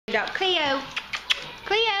Dog Cleo,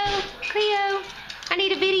 Cleo, Cleo. I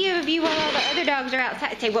need a video of you while all the other dogs are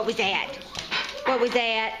outside. Say, what was that? What was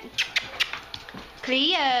that?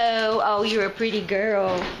 Cleo. Oh, you're a pretty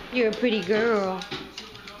girl. You're a pretty girl.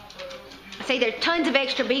 Say, there's tons of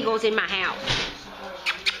extra beagles in my house.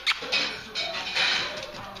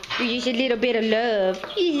 You're just a little bit of love.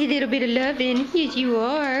 Just a little bit of loving. Yes, you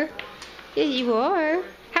are. Yes, you are.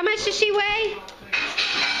 How much does she weigh?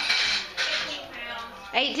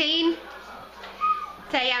 18?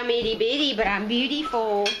 Say, I'm itty bitty, but I'm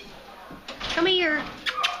beautiful. Come here.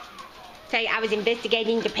 Say, I was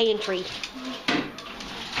investigating the pantry.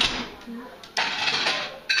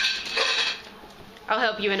 I'll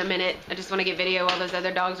help you in a minute. I just want to get video while those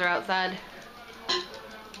other dogs are outside.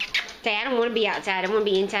 Say, I don't want to be outside. I want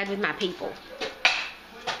to be inside with my people.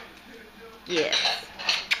 Yes.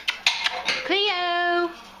 Cleo.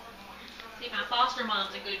 See, my foster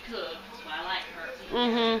mom's a good cook. That's why I like her.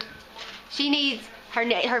 Mm-hmm. She needs,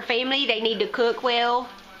 her family, they need to cook well.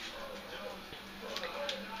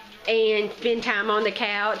 And spend time on the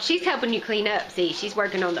couch. She's helping you clean up. See, she's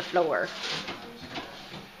working on the floor.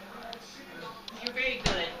 You're very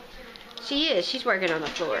good. She is. She's working on the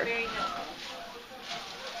floor. You're very helpful.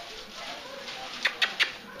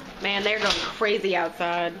 Man, they're going crazy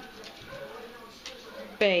outside.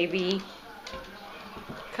 Baby.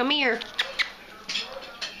 Come here.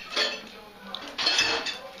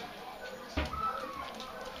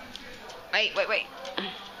 Wait.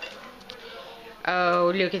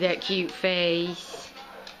 Oh, look at that cute face.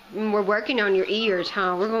 We're working on your ears,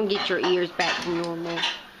 huh? We're going to get your ears back to normal.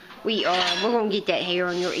 We are. We're going to get that hair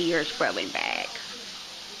on your ears growing back.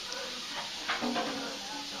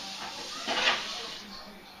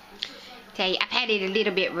 Tell you, I've had it a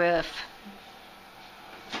little bit rough.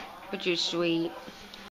 But you're sweet.